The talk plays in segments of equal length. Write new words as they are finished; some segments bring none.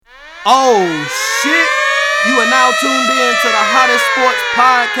Oh shit! You are now tuned in to the hottest sports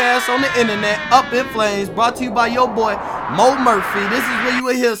podcast on the internet, Up in Flames, brought to you by your boy Mo Murphy. This is where you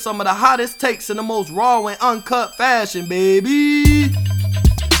will hear some of the hottest takes in the most raw and uncut fashion, baby.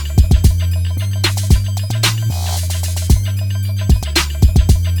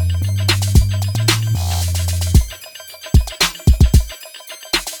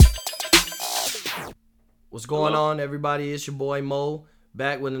 What's going Hello. on, everybody? It's your boy Mo,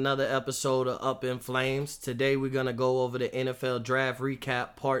 back with another episode of Up in Flames. Today we're gonna go over the NFL Draft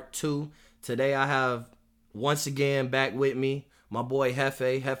Recap Part 2. Today I have once again back with me my boy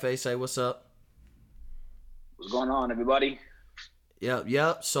Hefe. Hefe, say what's up. What's going on, everybody?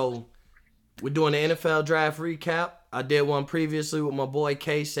 Yep. So we're doing the NFL Draft Recap. I did one previously with my boy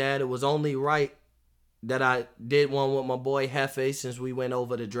K. Sad. It was only right that I did one with my boy Hefe since we went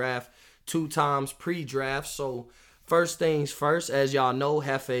over the draft 2 times pre-draft. So first things first, as y'all know,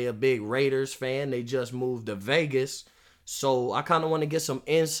 Hefe a big Raiders fan. They just moved to Vegas. So I kind of want to get some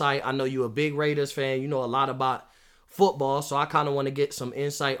insight. I know you a big Raiders fan. You know a lot about football. So I kind of want to get some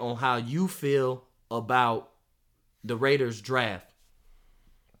insight on how you feel about the Raiders draft.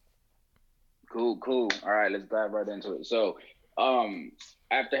 Cool. All right, let's dive right into it. So, um,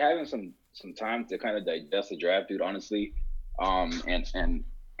 after having some time to kind of digest the draft, dude, honestly,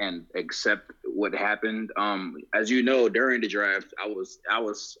 and accept what happened. As you know, during the draft, I was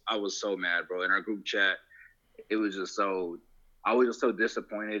so mad, bro. In our group chat, it was just so I was just so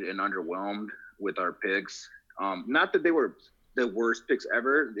disappointed and underwhelmed with our picks. Not that they were the worst picks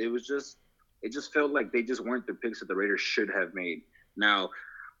ever. It just felt like they just weren't the picks that the Raiders should have made. Now,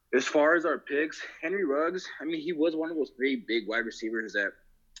 as far as our picks, Henry Ruggs, I mean, he was one of those three big wide receivers that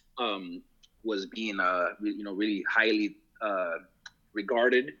um, was being really highly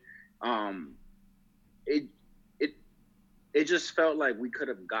regarded. Um, it it it just felt like we could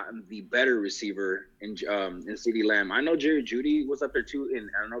have gotten the better receiver in CeeDee Lamb. I know Jerry Judy was up there too, and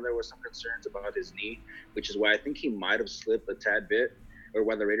I know there was some concerns about his knee, which is why I think he might have slipped a tad bit, or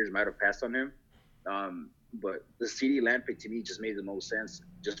why the Raiders might have passed on him. But the CeeDee Lamb pick to me just made the most sense,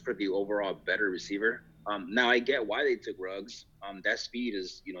 just for the overall better receiver. Now I get why they took Ruggs. That speed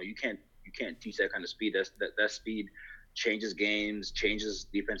is, you can't teach that kind of speed. That speed changes games, changes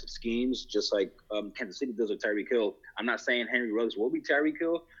defensive schemes, just like Kansas City does with Tyreek Hill. I'm not saying Henry Ruggs will be Tyreek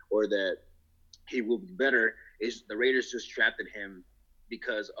Hill or that he will be better. Is the Raiders just drafted him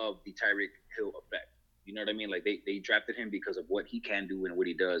because of the Tyreek Hill effect? You know what I mean? Like they drafted him because of what he can do and what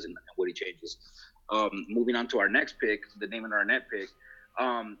he does and what he changes. Moving on to our next pick, the Damon Arnett pick.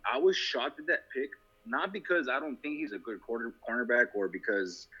 I was shocked at that pick, not because I don't think he's a good cornerback or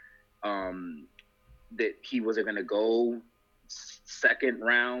because um, that he wasn't going to go second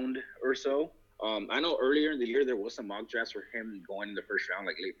round or so. I know earlier in the year there was some mock drafts for him going in the first round,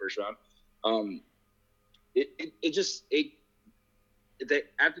 like late first round. Um, it just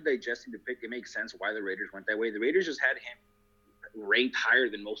after digesting the pick, it makes sense why the Raiders went that way. The Raiders just had him ranked higher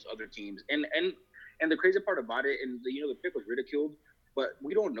than most other teams, and the crazy part about it, and the pick was ridiculed, but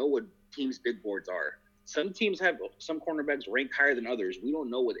we don't know what teams' big boards are. Some teams have some cornerbacks ranked higher than others. We don't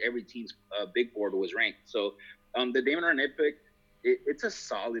know what every team's big board was ranked. So the Damon Arnett pick, it's a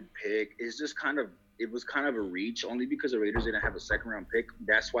solid pick. It was kind of a reach only because the Raiders didn't have a second round pick.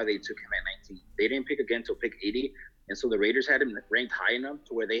 That's why they took him at 19. They didn't pick again until pick 80, and so the Raiders had him ranked high enough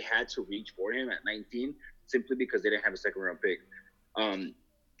to where they had to reach for him at 19 simply because they didn't have a second round pick. Um,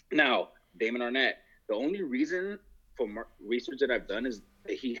 Now, Damon Arnett, the only reason for research that I've done is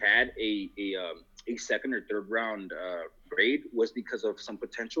that he had a second or third round grade was because of some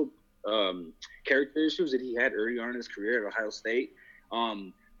potential character issues that he had early on in his career at Ohio State.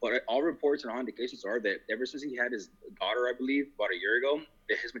 But all reports and all indications are that ever since he had his daughter, I believe, about a year ago,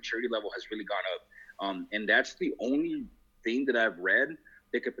 that his maturity level has really gone up. And that's the only thing that I've read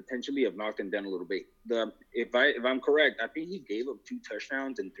that could potentially have knocked him down a little bit. If I'm correct, I think he gave up 2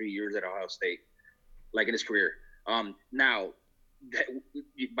 touchdowns in 3 years at Ohio State, like in his career. Now, that,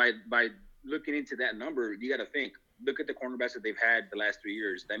 by looking into that number, you got to think. Look at the cornerbacks that they've had the last 3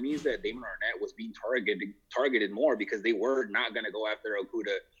 years. That means that Damon Arnett was being targeted more because they were not going to go after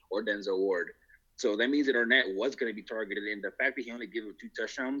Okuda or Denzel Ward. So that means that Arnett was going to be targeted, and the fact that he only gave up 2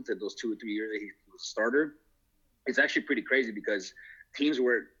 touchdowns in those 2 or 3 years that he was a starter, it's actually pretty crazy because teams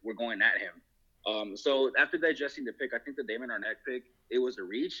were going at him. So after digesting the pick, I think the Damon Arnett pick, it was a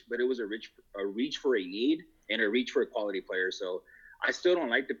reach, but it was a reach for a need and a reach for a quality player. So I still don't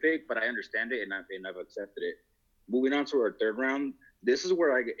like the pick, but I understand it, and I've accepted it. Moving on to our third round, this is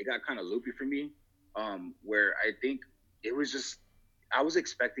where it got kind of loopy for me, where I think it was just I was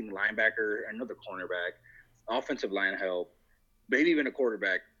expecting linebacker, another cornerback, offensive line help, maybe even a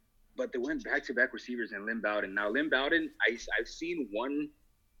quarterback. but they went back to back receivers and Lynn Bowden. Now Lynn Bowden, I've seen one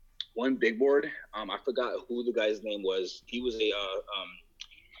big board. I forgot who the guy's name was. He was a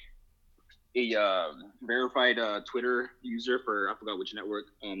verified Twitter user for I forgot which network.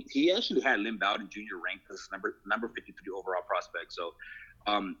 He actually had Lynn Bowden Jr. ranked as number 53 overall prospect. So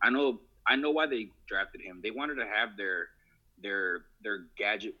I know why they drafted him. They wanted to have their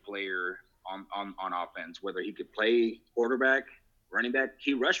gadget player on offense, whether he could play quarterback, running back.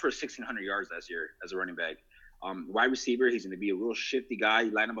 He rushed for 1,600 yards last year as a running back. Wide receiver, he's going to be a real shifty guy.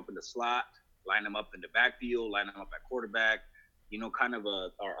 You line him up in the slot, line him up in the backfield, line him up at quarterback. You know, kind of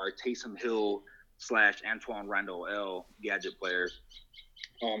our Taysom Hill / Antoine Randall L gadget player.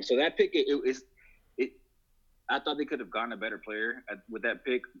 So that pick, I thought they could have gotten a better player with that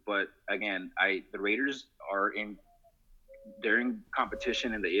pick, but again, the Raiders they're in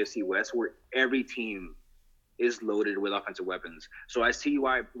competition in the AFC West where every team is loaded with offensive weapons. So I see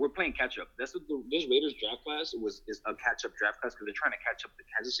why we're playing catch up. That's what this Raiders draft class is a catch up draft class because they're trying to catch up to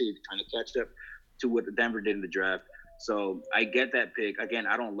Kansas City, trying to catch up to what Denver did in the draft. So I get that pick. Again,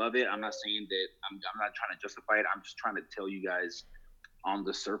 I don't love it. I'm not saying that I'm not trying to justify it. I'm just trying to tell you guys on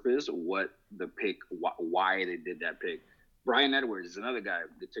the surface what the pick, why they did that pick. Brian Edwards is another guy.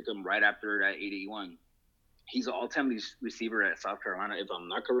 They took him right after at 81. He's an all-time receiver at South Carolina. If I'm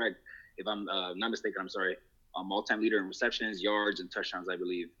not correct, if I'm not mistaken, I'm sorry. All-time leader in receptions, yards, and touchdowns, I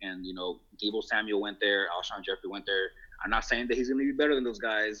believe. And, you know, Deebo Samuel went there. Alshon Jeffrey went there. I'm not saying that he's going to be better than those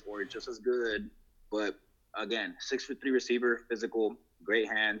guys or just as good. But, again, 6'3" receiver, physical, great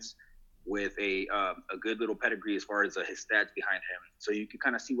hands, with a good little pedigree as far as his stats behind him. So you can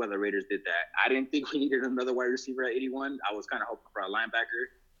kind of see why the Raiders did that. I didn't think we needed another wide receiver at 81. I was kind of hoping for a linebacker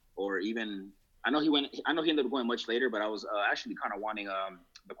or even – I know he ended up going much later, but I was actually kind of wanting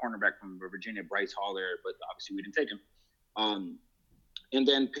the cornerback from Virginia, Bryce Hall there, but obviously we didn't take him. And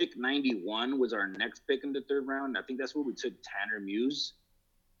then pick 91 was our next pick in the third round. I think that's where we took Tanner Muse.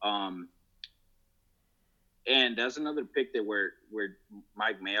 And that's another pick that where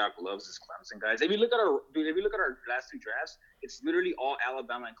Mike Mayock loves his Clemson guys. If you look at our last two drafts, it's literally all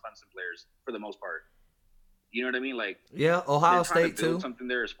Alabama and Clemson players for the most part. You know what I mean? Like, yeah, Ohio State to build too. Something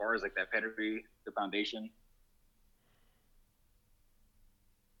there as far as like that pedigree, the foundation.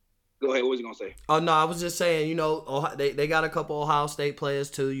 Go ahead. What was you gonna say? Oh no, I was just saying. You know, they got a couple Ohio State players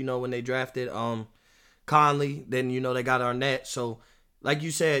too. You know, when they drafted Conley, then you know they got Arnett. So, like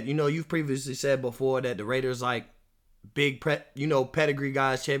you said, you know, you've previously said before that the Raiders like big pedigree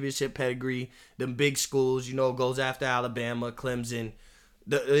guys, championship pedigree, them big schools. You know, goes after Alabama, Clemson.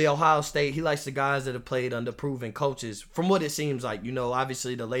 The Ohio State, he likes the guys that have played under proven coaches. From what it seems like, you know,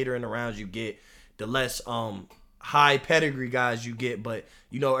 obviously the later in the rounds you get, the less high pedigree guys you get. But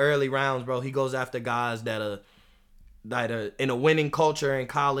you know, early rounds, bro, he goes after guys that are in a winning culture in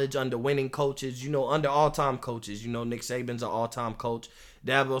college, under winning coaches. You know, under all-time coaches. You know, Nick Saban's an all-time coach.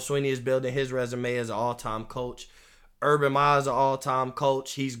 Dabo Swinney is building his resume as an all-time coach. Urban Meyer's an all-time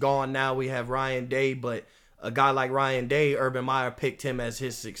coach. He's gone now. We have Ryan Day, but a guy like Ryan Day, Urban Meyer picked him as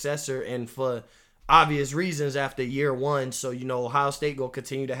his successor, and for obvious reasons after year one. So, you know, Ohio State will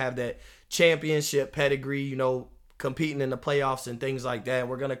continue to have that championship pedigree, you know, competing in the playoffs and things like that.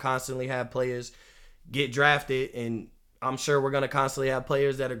 We're going to constantly have players get drafted, and I'm sure we're going to constantly have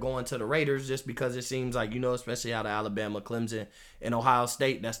players that are going to the Raiders just because it seems like, you know, especially out of Alabama, Clemson, and Ohio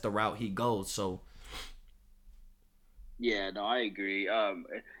State, that's the route he goes. So, yeah, no, I agree.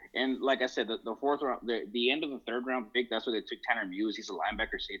 And like I said, the fourth round, the end of the third round pick, that's where they took Tanner Muse. He's a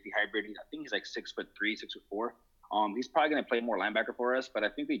linebacker safety hybrid. I think he's like 6'3", 6'4". He's probably going to play more linebacker for us, but I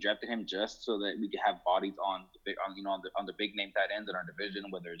think they drafted him just so that we could have bodies on the big name tight ends in our division,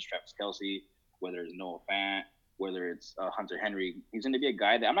 whether it's Travis Kelce, whether it's Noah Fant, whether it's Hunter Henry. He's going to be a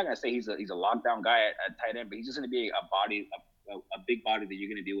guy that I'm not going to say he's a lockdown guy at tight end, but he's just going to be a big body that you're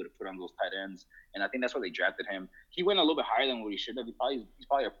going to be able to put on those tight ends. And I think that's why they drafted him. He went a little bit higher than what he should have. He's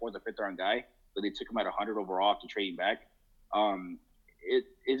probably a fourth or fifth round guy, but they took him at 100 overall to trade him back.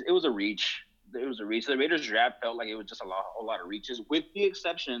 It was a reach. It was a reach. The Raiders draft felt like it was just a lot of reaches, with the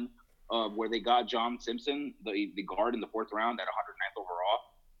exception of where they got John Simpson, the guard, in the fourth round at 109th overall.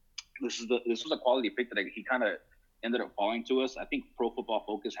 This was a quality pick that he kind of ended up falling to us. I think Pro Football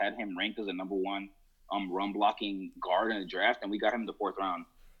Focus had him ranked as a number one run blocking guard in the draft, and we got him in the fourth round.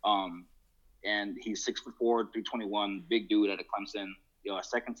 And he's 6'4", 321, big dude at a Clemson. You know, a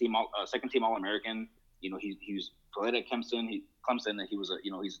second team All American. You know, he was played at Clemson. And he was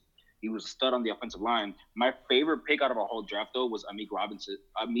he was a stud on the offensive line. My favorite pick out of our whole draft though was Amik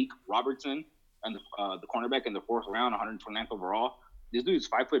Robertson, and the cornerback in the fourth round, 129th overall. This dude's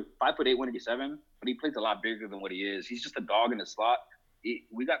 5'8", 187, but he plays a lot bigger than what he is. He's just a dog in the slot.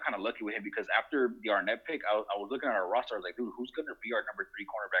 we got kind of lucky with him because after the Arnett pick, I was looking at our roster. I was like, dude, who's gonna be our number 3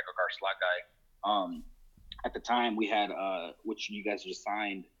 cornerback or our slot guy? At the time, we had which you guys just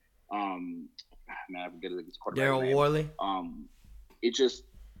signed. Man, I forget his quarterback Daryl name. Worley. It just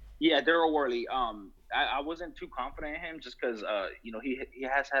Daryl Worley. I wasn't too confident in him just because he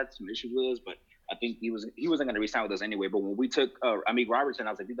has had some issues with us, but I think he wasn't going to resign with us anyway. But when we took Amik Robertson, I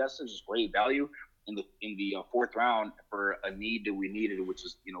was like, dude, that's just great value in the 4th round for a need that we needed, which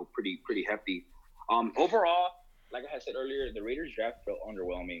is pretty hefty. Overall, like I had said earlier, the Raiders draft felt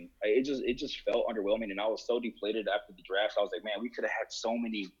underwhelming. It just felt underwhelming, and I was so deflated after the draft. So I was like, man, we could have had so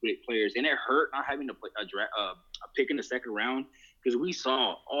many great players, and it hurt not having to play a pick in the 2nd round because we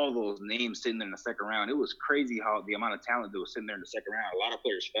saw all those names sitting there in the 2nd round. It was crazy how the amount of talent that was sitting there in the 2nd round. A lot of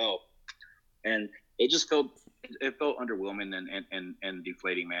players fell, and it just felt underwhelming and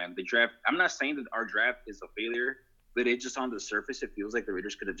deflating, man. The draft. I'm not saying that our draft is a failure, but it just on the surface, it feels like the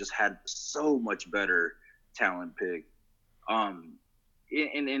Raiders could have just had so much better talent pick.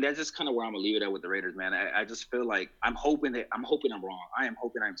 And that's just kind of where I'm gonna leave it at with the Raiders, man. I just feel like I'm hoping I'm wrong. I am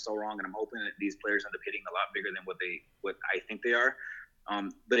hoping I'm so wrong, and I'm hoping that these players end up hitting a lot bigger than what I think they are.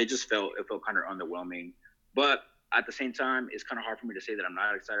 But it felt kind of underwhelming. But at the same time, it's kind of hard for me to say that I'm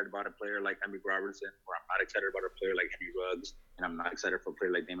not excited about a player like Amik Robertson, or I'm not excited about a player like Henry Ruggs, and I'm not excited for a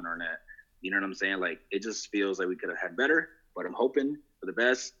player like Damon Arnett. You know what I'm saying? Like, it just feels like we could have had better, but I'm hoping for the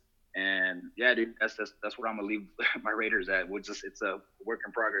best. And yeah, dude, that's what I'm gonna leave my Raiders at. It's a work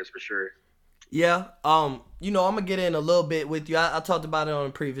in progress for sure. Yeah, I'm gonna get in a little bit with you. I talked about it on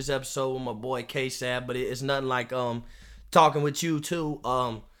a previous episode with my boy K-Sab, but it's nothing like talking with you too.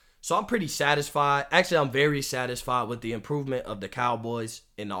 So I'm pretty satisfied. Actually, I'm very satisfied with the improvement of the Cowboys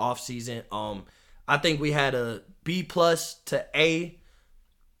in the offseason. I think we had a B+ to A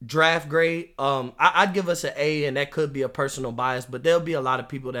draft grade. I'd give us an A, and that could be a personal bias, but there'll be a lot of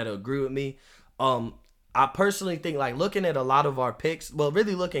people that agree with me. I personally think, like, looking at a lot of our picks, well,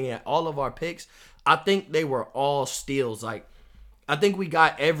 really looking at all of our picks, I think they were all steals. Like, I think we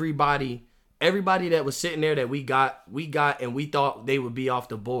got everybody that was sitting there that we got, and we thought they would be off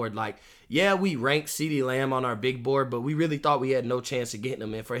the board. Like, yeah, we ranked CeeDee Lamb on our big board, but we really thought we had no chance of getting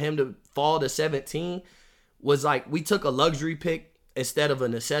him. And for him to fall to 17 was like, we took a luxury pick instead of a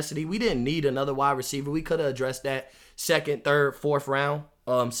necessity. We didn't need another wide receiver. We could have addressed that 2nd, 3rd, 4th round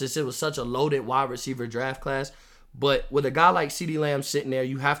since it was such a loaded wide receiver draft class. But with a guy like CeeDee Lamb sitting there,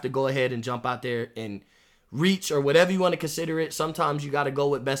 you have to go ahead and jump out there and reach, or whatever you want to consider it. Sometimes you got to go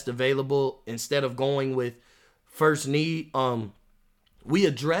with best available instead of going with first need. We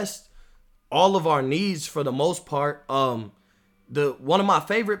addressed all of our needs for the most part. One of my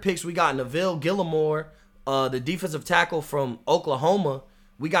favorite picks we got, Neville Gillimore, the defensive tackle from Oklahoma.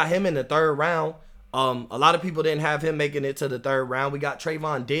 We got him in the 3rd round. A lot of people didn't have him making it to the 3rd round. We got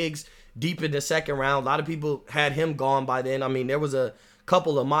Trayvon Diggs deep in the 2nd round. A lot of people had him gone by then. I mean, there was a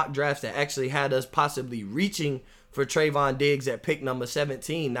couple of mock drafts that actually had us possibly reaching for Trayvon Diggs at pick number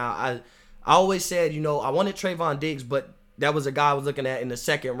 17. Now, I always said, I wanted Trayvon Diggs, but that was a guy I was looking at in the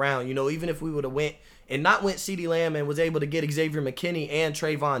 2nd round. Even if we would have went CeeDee Lamb and was able to get Xavier McKinney and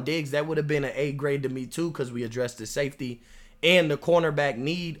Trayvon Diggs, that would have been an A grade to me too, because we addressed the safety and the cornerback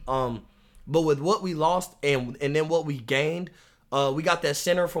need. But with what we lost and then what we gained, we got that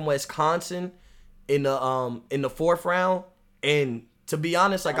center from Wisconsin in the 4th round. And to be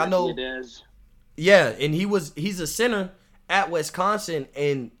honest, like, I know, yeah, and he's a center at Wisconsin,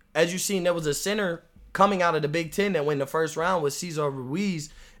 and as you've seen, there was a center coming out of the Big Ten that went in the 1st round with Cesar Ruiz.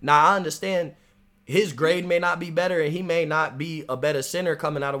 Now, I understand his grade may not be better, and he may not be a better center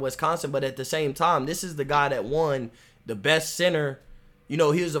coming out of Wisconsin, but at the same time, this is the guy that won the best center. He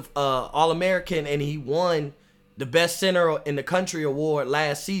was a All-American, and he won the best center in the country award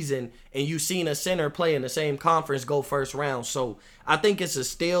last season, and you've seen a center play in the same conference go 1st round. So I think it's a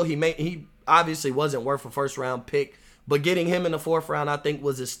steal. He obviously wasn't worth a 1st round pick, but getting him in the 4th round, I think,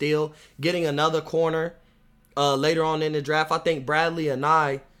 was a steal. Getting another corner later on in the draft, I think Bradley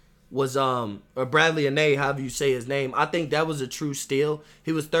Anae was or Bradley Anae, however you say his name, I think that was a true steal.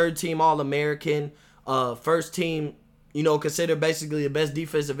 He was 3rd team All-American, 1st team, considered basically the best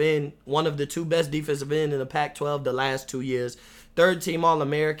defensive end, one of the 2 best defensive end in the Pac-12 the last 2 years. 3rd team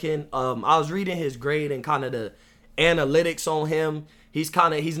All-American. I was reading his grade and kind of the analytics on him.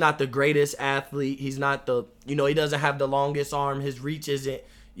 He's not the greatest athlete. He's not he doesn't have the longest arm. His reach isn't,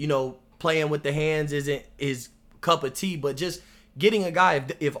 playing with the hands isn't his cup of tea. But just getting a guy,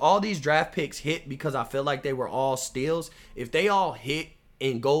 if all these draft picks hit, because I feel like they were all steals, if they all hit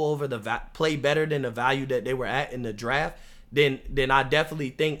and go over play better than the value that they were at in the draft, then I definitely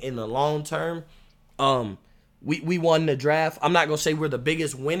think in the long term, we won the draft. I'm not gonna say we're the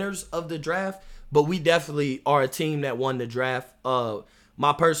biggest winners of the draft, but we definitely are a team that won the draft.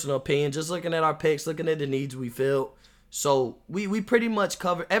 My personal opinion, just looking at our picks, looking at the needs we filled. So we pretty much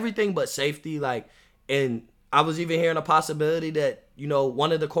cover everything but safety. Like, and I was even hearing a possibility that, you know,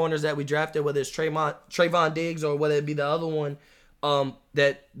 one of the corners that we drafted, whether it's Trayvon Diggs or whether it be the other one,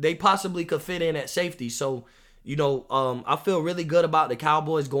 that they possibly could fit in at safety. So, you know, I feel really good about the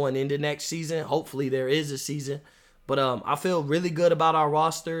Cowboys going into next season. Hopefully there is a season. But I feel really good about our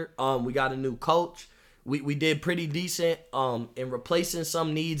roster. We got a new coach. We did pretty decent in replacing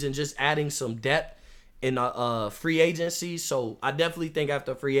some needs and just adding some depth in free agency. So I definitely think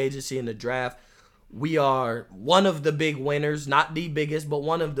after free agency and the draft, we are one of the big winners, not the biggest, but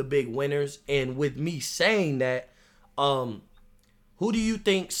one of the big winners. And with me saying that, who do you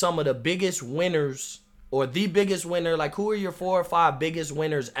think some of the biggest winners or the biggest winner, like who are your 4 or 5 biggest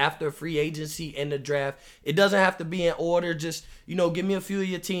winners after free agency and the draft? It doesn't have to be in order. Just, you know, give me a few of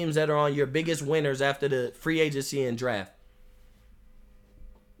your teams that are on your biggest winners after the free agency and draft.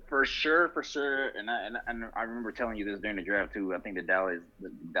 For sure, for sure. And I remember telling you this during the draft too. I think the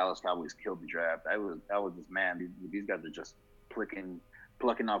Dallas Cowboys killed the draft. I was just, man, these guys are just plucking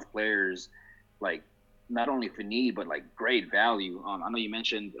off players like not only for need but like great value. I know you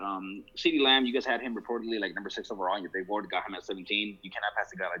mentioned CeeDee Lamb. You guys had him reportedly like number 6 overall on your big board. Got him at 17. You cannot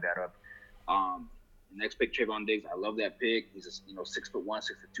pass a guy like that up. Next pick, Trayvon Diggs. I love that pick. He's a 6'1",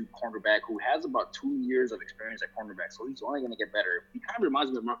 6'2" cornerback who has about 2 years of experience at cornerback, so he's only going to get better. He kind of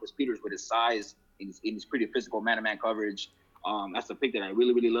reminds me of Marcus Peters with his size and his pretty physical man-to-man coverage. That's a pick that I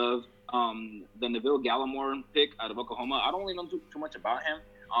really, really love. The Neville Gallimore pick out of Oklahoma. I don't really know too much about him,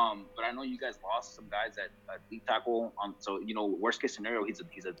 but I know you guys lost some guys at deep tackle. So worst case scenario, he's a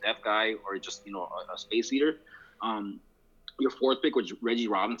depth guy or just a space leader. Your 4th pick was Reggie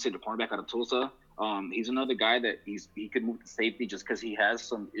Robinson, the cornerback out of Tulsa. He's another guy that he could move to safety just because he has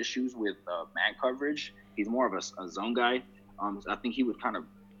some issues with man coverage. He's more of a zone guy. So I think he would kind of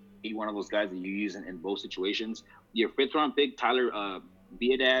be one of those guys that you use in both situations. Your 5th round pick, Tyler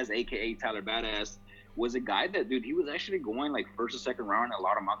Biadasz, aka Tyler Badass, was a guy that, dude, he was actually going like 1st or 2nd round in a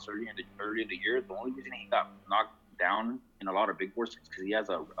lot of mocks early in the year. The only reason he got knocked down in a lot of big boards because he has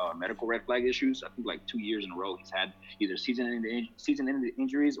a medical red flag issues. I think like 2 years in a row he's had either season-ending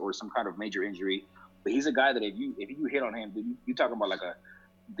injuries or some kind of major injury. But he's a guy that if you hit on him, you talk about like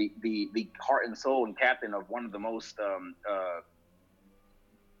the heart and soul and captain of one of the most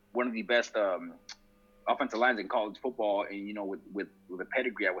one of the best offensive lines in college football, and with a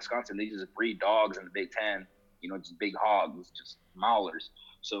pedigree at Wisconsin, they just breed dogs in the Big Ten. Just big hogs, just maulers.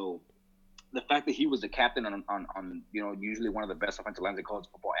 So the fact that he was the captain on usually one of the best offensive lines in college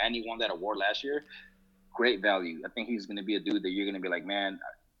football, and he won that award last year, great value. I think he's going to be a dude that you're going to be like, man,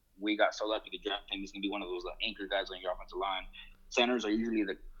 we got so lucky to draft him. He's going to be one of those anchor guys on your offensive line. Centers are usually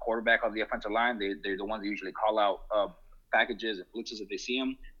the quarterback of the offensive line. They're the ones that usually call out packages and blitzes. If they see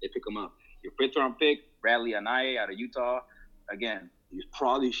them, they pick them up. Your 5th round pick, Bradley Anae out of Utah. Again, she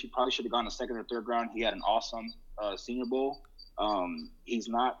probably should have gone a 2nd or 3rd round. He had an awesome Senior Bowl. He's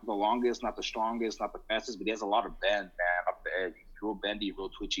not the longest, not the strongest, not the fastest, but he has a lot of bend, man, off the edge. He's real bendy, real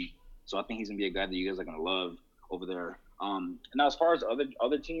twitchy. So I think he's gonna be a guy that you guys are gonna love over there. Now, as far as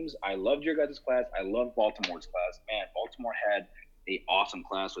other teams, I loved your guys' class. I love Baltimore's class. Man, Baltimore had an awesome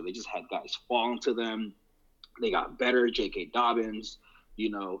class where they just had guys fall into them. They got better. J.K. Dobbins,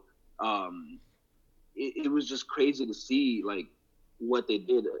 it was just crazy to see like what they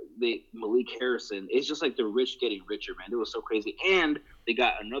did. Malik Harrison. It's just like the rich getting richer, man. It was so crazy. And they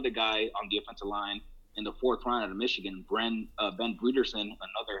got another guy on the offensive line in the 4th round out of Michigan, Ben Breederson,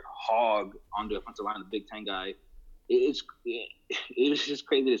 another hog on the offensive line, the Big Ten guy. It's just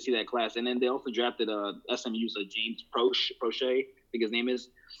crazy to see that class. And then they also drafted SMU's James Proche, I think his name is.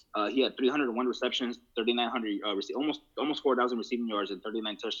 He had 301 receptions, 3,900 almost 4,000 receiving yards and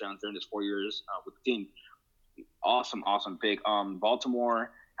 39 touchdowns during his 4 years with the team. Awesome pick.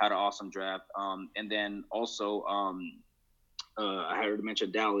 Baltimore had an awesome draft. And then also I had to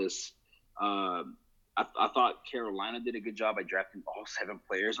mention Dallas. I thought Carolina did a good job by drafting all 7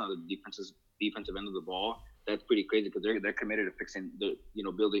 players on the defensive end of the ball. That's pretty crazy because they're committed to fixing the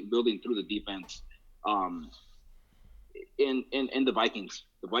building through the defense. In the Vikings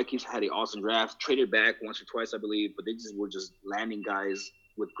had an awesome draft. Traded back once or twice, I believe, but they were just landing guys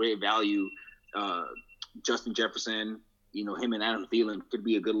with great value. Justin Jefferson, him and Adam Thielen could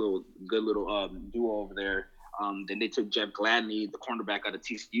be a good little duo over there. Then they took Jeff Gladney, the cornerback out of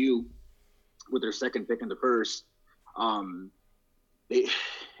TCU, with their 2nd pick in the 1st.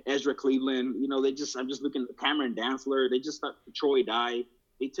 Ezra Cleveland, I'm just looking at Cameron Dantzler. They just got Troy Dye.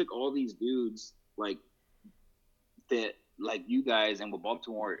 They took all these dudes like that like you guys and what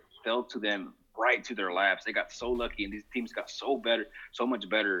Baltimore fell to them right to their laps. They got so lucky, and these teams got so much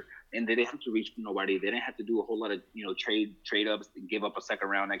better, and they didn't have to reach for nobody. They didn't have to do a whole lot of trade ups, give up a second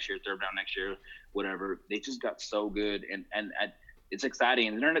round next year, third round next year, whatever. They just got so good, and it's exciting.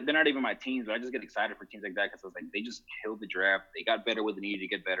 And they're not even my teams, but I just get excited for teams like that because I was like, they just killed the draft. They got better where they needed to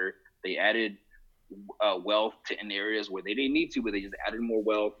get better. They added wealth in areas where they didn't need to, but they just added more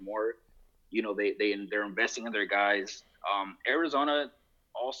wealth, more. They're investing in their guys. Arizona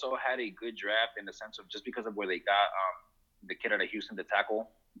also had a good draft in the sense of just because of where they got the kid out of Houston, the tackle,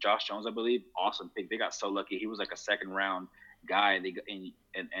 Josh Jones, I believe. Awesome pick. They got so lucky. He was like a second round guy.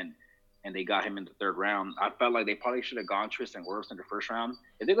 And they got him in the third round. I felt like they probably should have gone Tristan Wirfs in the first round.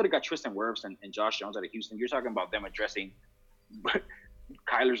 If they would have got Tristan Wirfs and Josh Jones out of Houston, you're talking about them addressing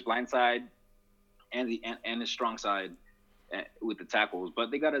Kyler's blind side and his strong side with the tackles. But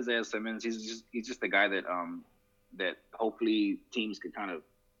they got Isaiah Simmons. He's just the guy that hopefully teams can kind of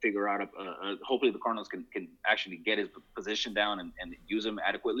figure out. Hopefully the Cardinals can actually get his position down and use him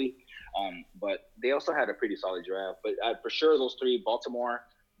adequately. But they also had a pretty solid draft. But for sure, those three, Baltimore,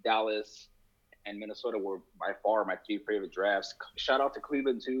 Dallas, and Minnesota, were by far my three favorite drafts. Shout out to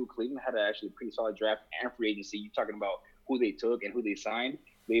Cleveland too. Cleveland had actually a pretty solid draft and free agency. You're talking about who they took and who they signed.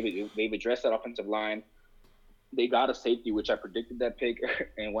 They've addressed that offensive line. They got a safety, which I predicted that pick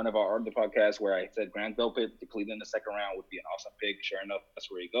in one of our other podcasts, where I said Grant Delpit to Cleveland in the second round would be an awesome pick. Sure enough, that's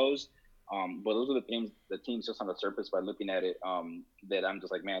where he goes. But those are the teams just on the surface by looking at it, that I'm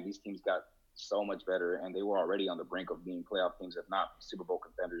just like, man, these teams got so much better, and they were already on the brink of being playoff teams, if not Super Bowl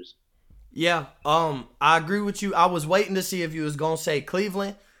contenders. Yeah, I agree with you. I was waiting to see if you was gonna say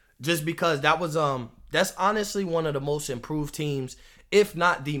Cleveland, just because that's honestly one of the most improved teams, if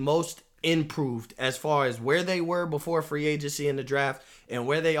not the most improved, as far as where they were before free agency in the draft and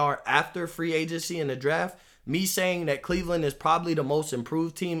where they are after free agency in the draft. Me saying that Cleveland is probably the most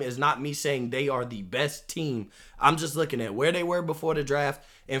improved team is not me saying they are the best team. I'm just looking at where they were before the draft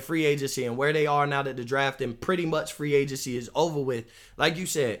and free agency and where they are now that the draft and pretty much free agency is over with. Like you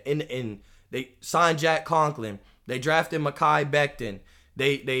said, in they signed Jack Conklin. They drafted Mekhi Becton.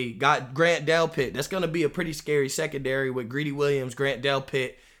 They got Grant Delpit. That's going to be a pretty scary secondary with Greedy Williams, Grant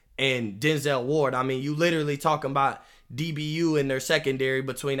Delpit, and Denzel Ward. I mean, you literally talking about DBU in their secondary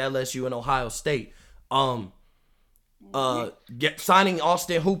between LSU and Ohio State. Signing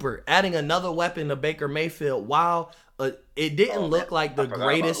Austin Hooper, adding another weapon to Baker Mayfield. While it didn't look like the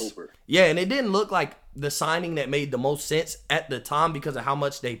greatest, yeah, and it didn't look like the signing that made the most sense at the time because of how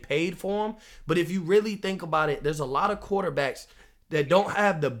much they paid for him. But if you really think about it, there's a lot of quarterbacks that don't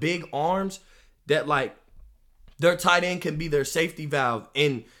have the big arms that like their tight end can be their safety valve.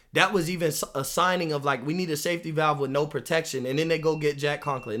 And that was even a signing of like, we need a safety valve with no protection. And then they go get Jack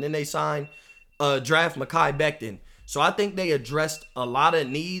Conklin. And then they sign draft Mekhi Becton. So I think they addressed a lot of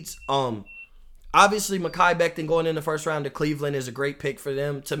needs. Obviously, Mekhi Becton going in the first round to Cleveland is a great pick for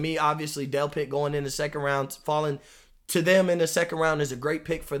them. To me, obviously, Delpit going in the second round, falling to them in the second round is a great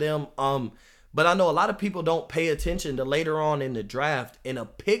pick for them. But I know a lot of people don't pay attention to later on in the draft. And a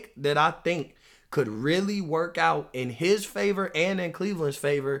pick that I think could really work out in his favor and in Cleveland's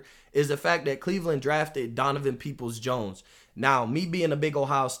favor is the fact that Cleveland drafted Donovan Peoples-Jones. Now, me being a big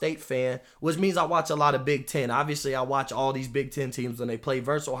Ohio State fan, which means I watch a lot of Big Ten. Obviously, I watch all these Big Ten teams when they play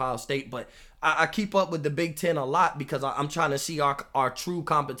versus Ohio State, but I keep up with the Big Ten a lot because I'm trying to see our true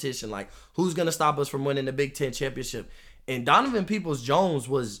competition, like who's going to stop us from winning the Big Ten championship. And Donovan Peoples-Jones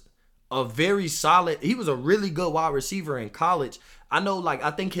was a very solid, he was a really good wide receiver in college. I know, like,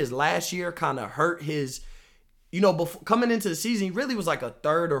 I think his last year kind of hurt his, before coming into the season, he really was like a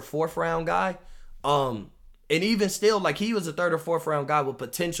third or fourth round guy. And even still, like, he was a third or fourth round guy with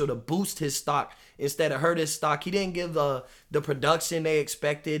potential to boost his stock instead of hurt his stock. He didn't give the production they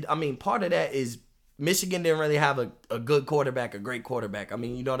expected. I mean, part of that is Michigan didn't really have a good quarterback, a great quarterback. I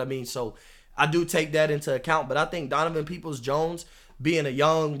mean, you know what I mean? So I do take that into account. But I think Donovan Peoples-Jones, being a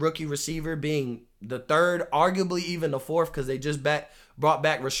young rookie receiver, being the third, arguably even the fourth, because they just brought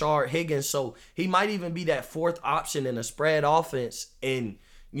back Rashard Higgins. So he might even be that fourth option in a spread offense. And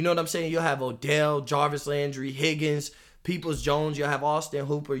you know what I'm saying? You'll have Odell, Jarvis Landry, Higgins, Peoples-Jones. You'll have Austin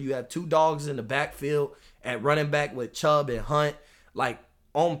Hooper. You have two dogs in the backfield at running back with Chubb and Hunt. Like,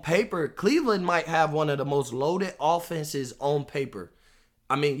 on paper, Cleveland might have one of the most loaded offenses on paper.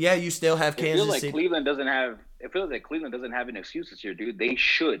 I mean, yeah, you still have Kansas City. It feels like Cleveland doesn't have an excuse this year, dude. They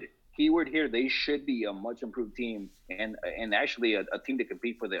should. Keyword here, they should be a much improved team and actually a team to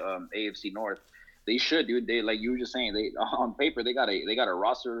compete for the AFC North. They should, dude. They, like you were just saying, they on paper they got a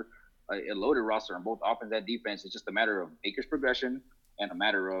roster, a loaded roster on both offense and defense. It's just a matter of Baker's progression and a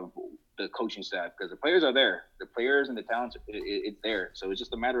matter of the coaching staff, because the players are there. The players and the talents, it's there. So it's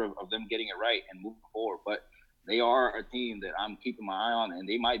just a matter of them getting it right and moving forward. But they are a team that I'm keeping my eye on, and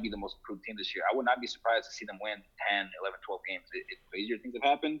they might be the most improved team this year. I would not be surprised to see them win 10, 11, 12 games. Crazier things have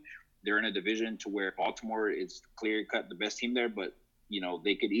happened. They're in a division to where Baltimore is clear-cut the best team there, but,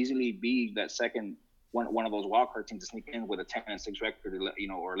 they could easily be that second one of those wildcard teams to sneak in with a 10-6 record,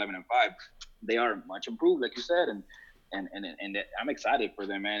 or 11-5. They are much improved, like you said, and I'm excited for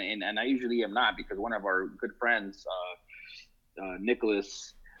them, man. And I usually am not, because one of our good friends,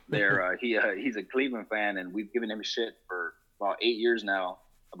 Nicholas, he's a Cleveland fan, and we've given him shit for about 8 years now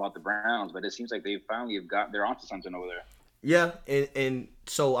about the Browns. But it seems like they finally they're onto something over there. Yeah, and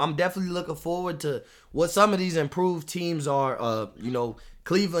so I'm definitely looking forward to what some of these improved teams are.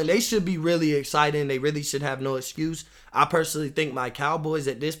 Cleveland, they should be really exciting. They really should have no excuse. I personally think my Cowboys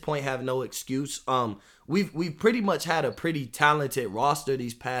at this point have no excuse. We've pretty much had a pretty talented roster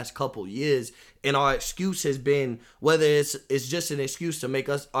these past couple years, and our excuse has been, whether it's just an excuse to make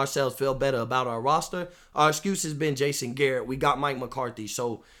ourselves feel better about our roster, our excuse has been Jason Garrett. We got Mike McCarthy,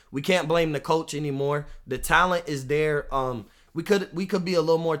 so we can't blame the coach anymore. The talent is there. We could be a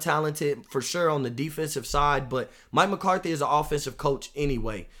little more talented for sure on the defensive side, but Mike McCarthy is an offensive coach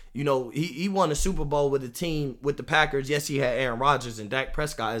anyway. He won a Super Bowl with a team with the Packers. Yes, he had Aaron Rodgers, and Dak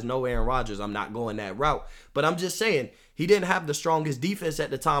Prescott is no Aaron Rodgers. I'm not going that route. But I'm just saying, he didn't have the strongest defense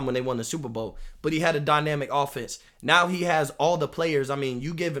at the time when they won the Super Bowl, but he had a dynamic offense. Now he has all the players. I mean,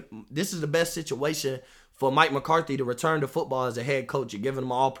 this is the best situation for Mike McCarthy to return to football as a head coach. You're giving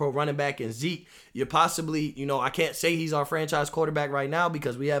him an all-pro running back in Zeke. You're possibly, I can't say he's our franchise quarterback right now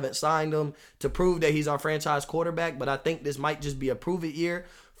because we haven't signed him to prove that he's our franchise quarterback, but I think this might just be a prove-it year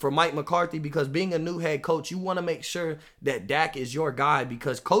for Mike McCarthy, because being a new head coach, you want to make sure that Dak is your guy,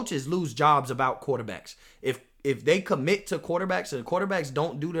 because coaches lose jobs about quarterbacks. If they commit to quarterbacks and the quarterbacks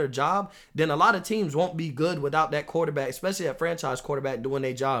don't do their job, then a lot of teams won't be good without that quarterback, especially that franchise quarterback doing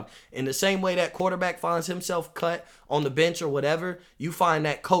their job. In the same way that quarterback finds himself cut on the bench or whatever, you find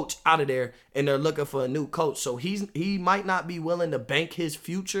that coach out of there and they're looking for a new coach. So he might not be willing to bank his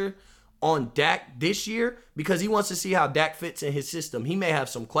future on Dak this year because he wants to see how Dak fits in his system. He may have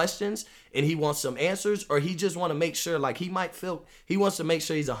some questions and he wants some answers, or he just want to make sure, like he wants to make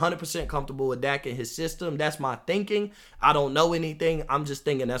sure he's 100% comfortable with Dak in his system. That's my thinking. I don't know anything. I'm just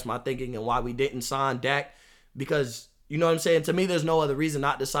thinking that's my thinking and why we didn't sign Dak, because you know what I'm saying? To me, there's no other reason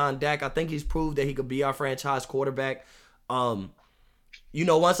not to sign Dak. I think he's proved that he could be our franchise quarterback.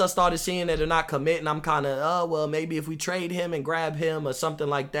 Once I started seeing that they're not committing, I'm kind of, maybe if we trade him and grab him or something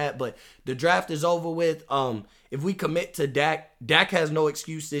like that. But the draft is over with. If we commit to Dak, Dak has no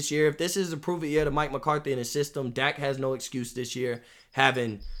excuse this year. If this is a prove-it year to Mike McCarthy in his system, Dak has no excuse this year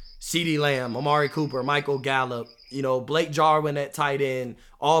having CeeDee Lamb, Amari Cooper, Michael Gallup, Blake Jarwin at tight end,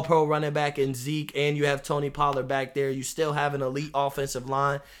 all-pro running back in Zeke, and you have Tony Pollard back there. You still have an elite offensive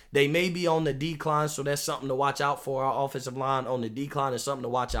line. They may be on the decline, so that's something to watch out for. Our offensive line on the decline is something to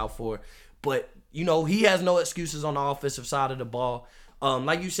watch out for. But, he has no excuses on the offensive side of the ball.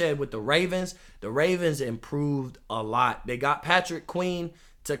 Like you said, with the Ravens improved a lot. They got Patrick Queen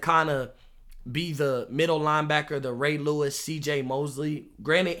to kind of be the middle linebacker, the Ray Lewis, C.J. Mosley.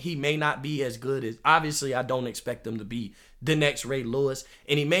 Granted, he may not be as good as, obviously, I don't expect him to be the next Ray Lewis,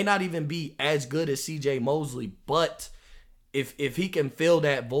 and he may not even be as good as C.J. Mosley, but if he can fill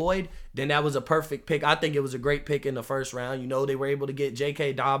that void, then that was a perfect pick. I think it was a great pick in the first round. They were able to get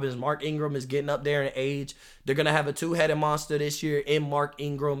J.K. Dobbins. Mark Ingram is getting up there in age. They're going to have a two-headed monster this year in Mark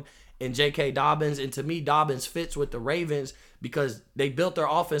Ingram and J.K. Dobbins, and to me, Dobbins fits with the Ravens because they built their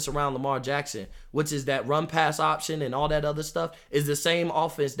offense around Lamar Jackson, which is that run-pass option and all that other stuff is the same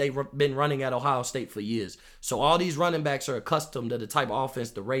offense they've been running at Ohio State for years. So all these running backs are accustomed to the type of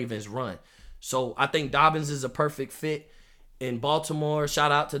offense the Ravens run. So I think Dobbins is a perfect fit in Baltimore.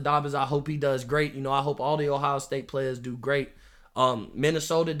 Shout out to Dobbins. I hope he does great. I hope all the Ohio State players do great.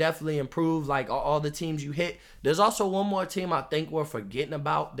 Minnesota definitely improved, like all the teams you hit. There's also one more team I think we're forgetting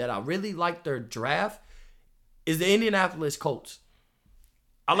about that I really like their draft is the Indianapolis Colts.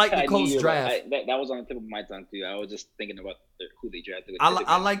 I like the Colts draft. That was on the tip of my tongue too. I was just thinking about who they drafted.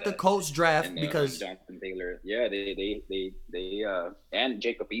 I like the Colts draft and, because Jonathan Taylor. Yeah, they and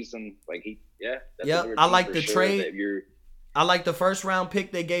Jacob Eason. I like the trade. I like the first round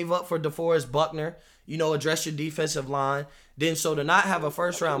pick they gave up for DeForest Buckner. Address your defensive line. Then so to not have a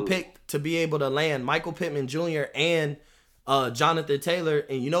first round pick to be able to land Michael Pittman Jr. and Jonathan Taylor,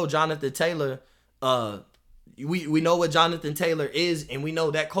 and Jonathan Taylor, we know what Jonathan Taylor is, and we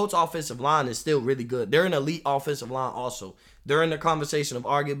know that Colts offensive line is still really good. They're an elite offensive line also. They're in the conversation of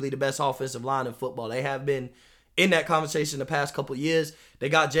arguably the best offensive line in football. They have been in that conversation the past couple years. They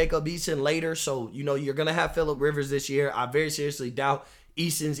got Jacob Eason later, so you're gonna have Phillip Rivers this year. I very seriously doubt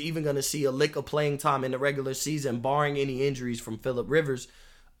Eason's even gonna see a lick of playing time in the regular season, barring any injuries from Phillip Rivers.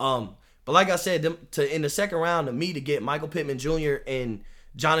 But like I said, in the second round, to get Michael Pittman Jr. and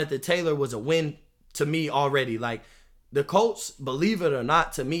Jonathan Taylor was a win to me already. Like, the Colts, believe it or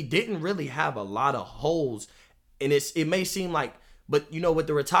not, to me, didn't really have a lot of holes. And it may seem like, but with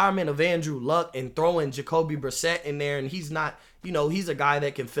the retirement of Andrew Luck and throwing Jacoby Brissett in there, and he's not, he's a guy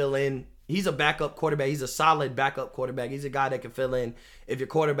that can fill in. He's a backup quarterback. He's a solid backup quarterback. He's a guy that can fill in if your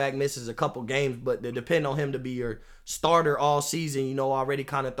quarterback misses a couple games, but to depend on him to be your starter all season, already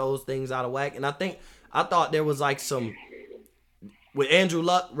kind of throws things out of whack. And I thought there was like some, with Andrew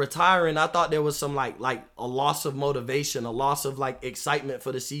Luck retiring, I thought there was some like a loss of motivation, a loss of like excitement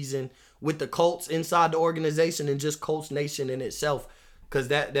for the season with the Colts inside the organization and just Colts Nation in itself, because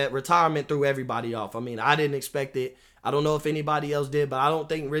that retirement threw everybody off. I mean, I didn't expect it. I don't know if anybody else did, but I don't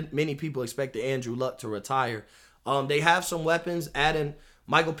think many people expected Andrew Luck to retire. They have some weapons, adding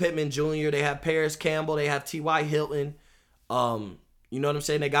Michael Pittman Jr., they have Paris Campbell, they have T.Y. Hilton. You know what I'm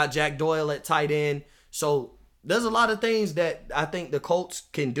saying? They got Jack Doyle at tight end. So there's a lot of things that I think the Colts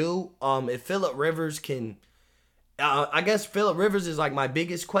can do. If Phillip Rivers can, I guess Phillip Rivers is like my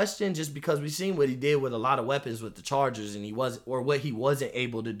biggest question, just because we've seen what he did with a lot of weapons with the Chargers, and what he wasn't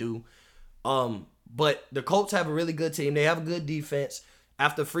able to do. But the Colts have a really good team. They have a good defense.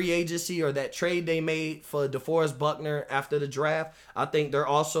 After free agency or that trade they made for DeForest Buckner after the draft, I think they're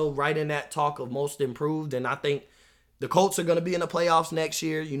also right in that talk of most improved. And I think the Colts are going to be in the playoffs next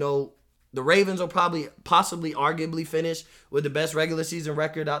year. The Ravens will possibly arguably finish with the best regular season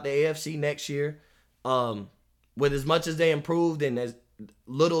record out the AFC next year. With as much as they improved and as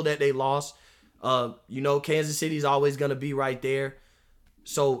little that they lost, Kansas City's always going to be right there.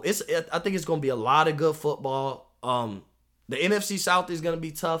 So I think it's going to be a lot of good football. The NFC South is going to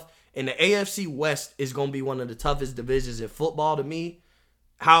be tough, and the AFC West is going to be one of the toughest divisions in football to me.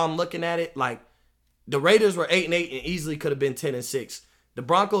 How I'm looking at it, like, the Raiders were 8-8 and easily could have been 10-6. The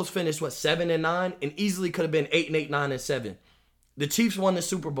Broncos finished 7-9 and easily could have been 8-8, 9-7. The Chiefs won the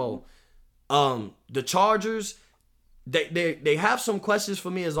Super Bowl. The Chargers, they have some questions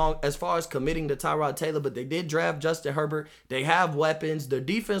for me as far as committing to Tyrod Taylor, but they did draft Justin Herbert. They have weapons. Their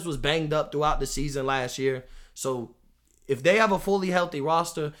defense was banged up throughout the season last year. So if they have a fully healthy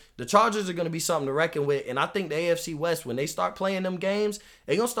roster, the Chargers are going to be something to reckon with. And I think the AFC West, when they start playing them games,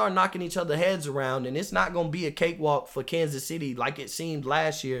 they're going to start knocking each other's heads around. And it's not going to be a cakewalk for Kansas City like it seemed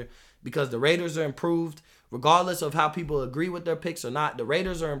last year, because the Raiders are improved. Regardless of how people agree with their picks or not, the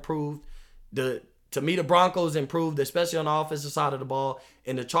Raiders are improved. To me, the Broncos improved, especially on the offensive side of the ball.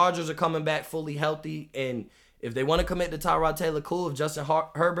 And the Chargers are coming back fully healthy. And if they want to commit to Tyrod Taylor, cool. If Justin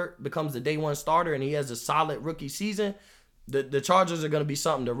Herbert becomes the day one starter and he has a solid rookie season, the Chargers are going to be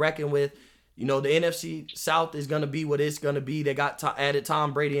something to reckon with. The NFC South is going to be what it's going to be. They got added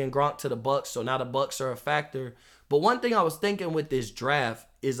Tom Brady and Gronk to the Bucs, so now the Bucs are a factor. But one thing I was thinking with this draft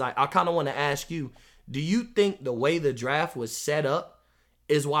is I kind of want to ask you, do you think the way the draft was set up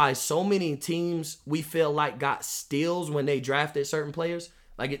is why so many teams we feel like got steals when they drafted certain players?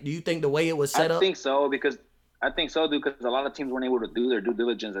 Like, do you think the way it was set up? I think so, because a lot of teams weren't able to do their due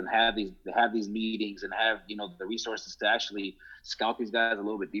diligence and have these meetings and have the resources to actually scout these guys a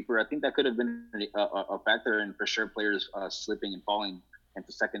little bit deeper. I think that could have been a factor in, for sure, players slipping and falling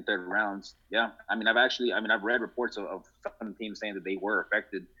into second, third rounds. Yeah, I've read reports of some teams saying that they were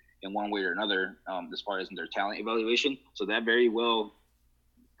affected in one way or another as far as in their talent evaluation. So that very well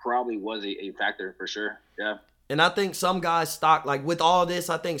probably was a factor for sure. Yeah. And I think some guys' stock, like with all this,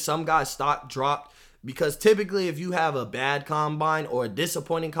 I think some guys' stock dropped, because typically if you have a bad combine or a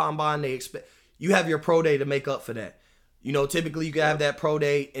disappointing combine, you have your pro day to make up for that. Typically you can have that pro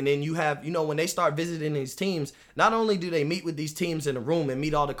day, and then you have, when they start visiting these teams, not only do they meet with these teams in a room and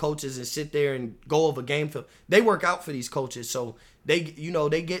meet all the coaches and sit there and go over game film, they work out for these coaches. So they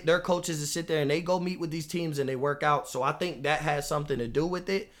get their coaches to sit there and they go meet with these teams and they work out. So I think that has something to do with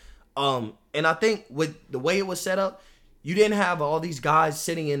it. And I think with the way it was set up, you didn't have all these guys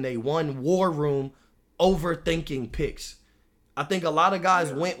sitting in a one war room overthinking picks. I think a lot of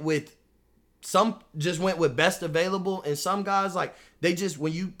guys some just went with best available, and some guys, like,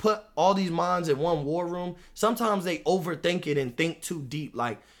 when you put all these minds in one war room, sometimes they overthink it and think too deep.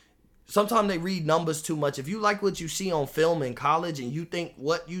 Like, sometimes they read numbers too much. If you like what you see on film in college and you think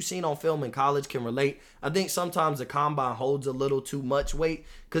what you seen on film in college can relate, I think sometimes the combine holds a little too much weight,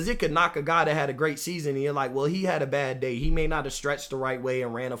 because it could knock a guy that had a great season and you're like, well, he had a bad day. He may not have stretched the right way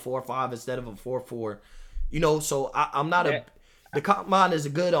and ran a 4.5 instead of a 4.4. So I'm not the combine is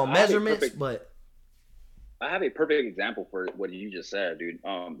good on measurements, but I have a perfect example for what you just said, dude.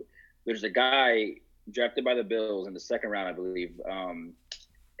 There's a guy drafted by the Bills in the second round, I believe.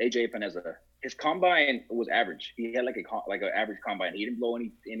 AJ Paneza. His combine was average. He had like an average combine. He didn't blow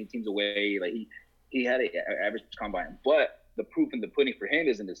any teams away. Like he had an average combine. But the proof in the pudding for him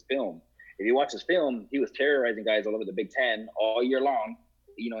is in his film. If you watch his film, he was terrorizing guys all over the Big Ten all year long.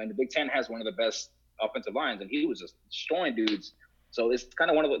 And the Big Ten has one of the best offensive lines, and he was just destroying dudes. So it's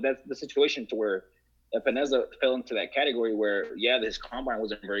kind of that's the situation to where Paneza fell into that category where, his combine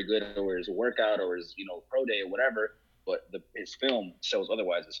wasn't very good, or his workout, or his pro day, or whatever. But his film shows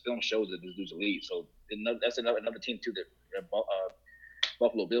otherwise. His film shows that this dude's elite. So that's another team too. That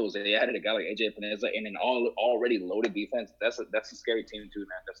Buffalo Bills, they added a guy like AJ Paneza in an already loaded defense. That's a scary team too,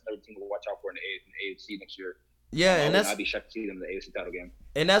 man. That's another team to watch out for in the AFC next year. Yeah, and I'd be shocked to see them in the AFC title game.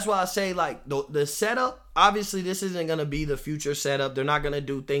 And that's why I say, like, the setup, obviously this isn't going to be the future setup. They're not going to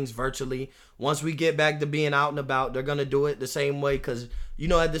do things virtually. Once we get back to being out and about, they're going to do it the same way because,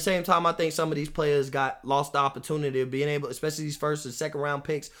 at the same time, I think some of these players lost the opportunity of being able, especially these first and second round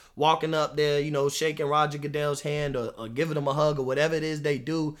picks, walking up there, shaking Roger Goodell's hand or giving them a hug or whatever it is they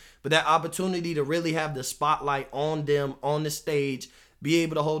do. But that opportunity to really have the spotlight on them on the stage, be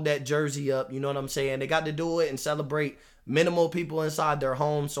able to hold that jersey up, you know what I'm saying? They got to do it and celebrate minimal people inside their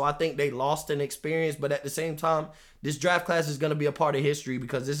home. So I think they lost an experience, but at the same time, this draft class is going to be a part of history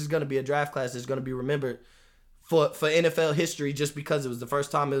because this is going to be a draft class that's going to be remembered for NFL history just because it was the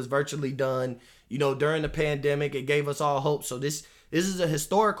first time it was virtually done. During the pandemic, it gave us all hope. So this is a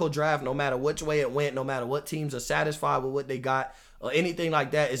historical draft no matter which way it went, no matter what teams are satisfied with what they got or anything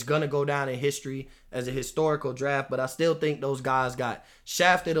like that. It's going to go down in history as a historical draft, but I still think those guys got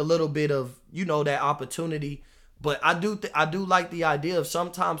shafted a little bit of, that opportunity. But I do like the idea of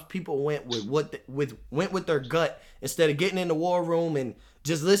sometimes people went with their gut instead of getting in the war room and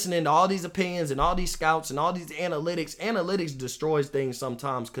just listening to all these opinions and all these scouts and all these analytics. Analytics destroys things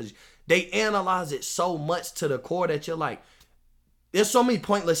sometimes because they analyze it so much to the core that you're like, there's so many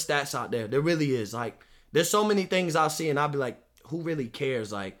pointless stats out there. There really is. Like, there's so many things I'll see and I'll be like, who really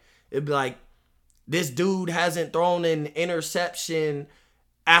cares? Like, it'd be like, this dude hasn't thrown an interception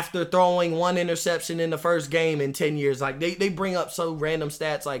after throwing one interception in the first game in 10 years. Like, they bring up so random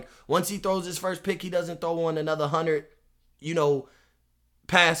stats. Like, once he throws his first pick, he doesn't throw on another 100,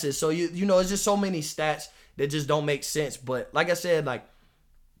 passes. So, it's just so many stats that just don't make sense. But like I said, like,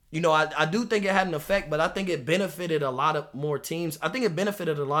 I do think it had an effect, but I think it benefited a lot of more teams. I think it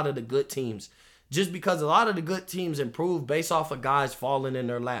benefited a lot of the good teams just because a lot of the good teams improved based off of guys falling in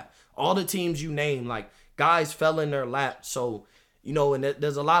their lap. All the teams you name, like, guys fell in their lap. So, and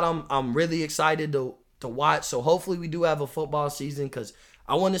there's a lot I'm really excited to watch. So hopefully we do have a football season because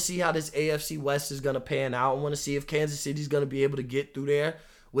I want to see how this AFC West is going to pan out. I want to see if Kansas City's going to be able to get through there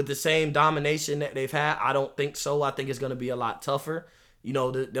with the same domination that they've had. I don't think so. I think it's going to be a lot tougher.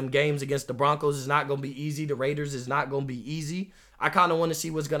 Them games against the Broncos is not going to be easy. The Raiders is not going to be easy. I kind of want to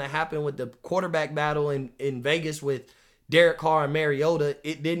see what's going to happen with the quarterback battle in Vegas with Derek Carr and Mariota.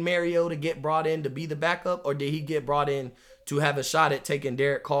 Did Mariota get brought in to be the backup, or did he get brought in to have a shot at taking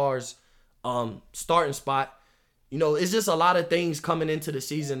Derek Carr's starting spot? It's just a lot of things coming into the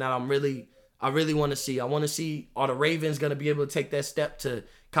season that I really want to see. I want to see, are the Ravens going to be able to take that step to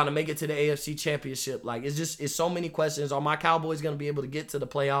kind of make it to the AFC Championship? Like, it's so many questions. Are my Cowboys going to be able to get to the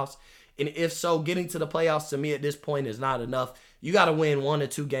playoffs? And if so, getting to the playoffs to me at this point is not enough. You got to win 1 or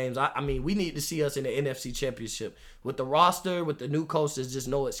 2 games. I mean, we need to see us in the NFC Championship. With the roster, with the new coach, there's just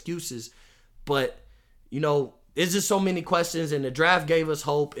no excuses. But, it's just so many questions, and the draft gave us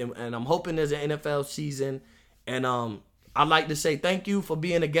hope, and I'm hoping there's an NFL season. And I'd like to say thank you for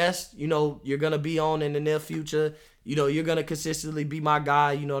being a guest. You're going to be on in the near future. You're going to consistently be my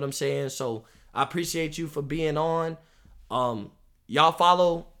guy, you know what I'm saying? So I appreciate you for being on. Y'all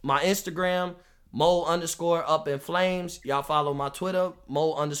follow my Instagram, Mo_UpInFlames. Y'all follow my Twitter,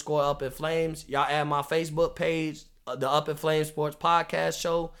 Mo_UpInFlames. Y'all add my Facebook page, the Up in Flames Sports Podcast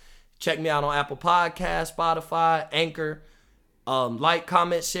Show. Check me out on Apple Podcasts, Spotify, Anchor. Like,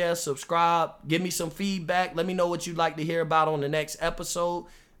 comment, share, subscribe. Give me some feedback. Let me know what you'd like to hear about on the next episode.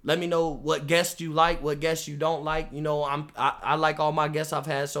 Let me know what guests you like, what guests you don't like. I like all my guests I've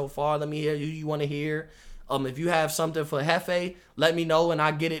had so far. Let me hear who you want to hear. If you have something for Hefe, let me know and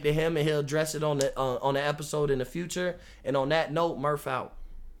I'll get it to him and he'll address it on the episode in the future. And on that note, Murph out.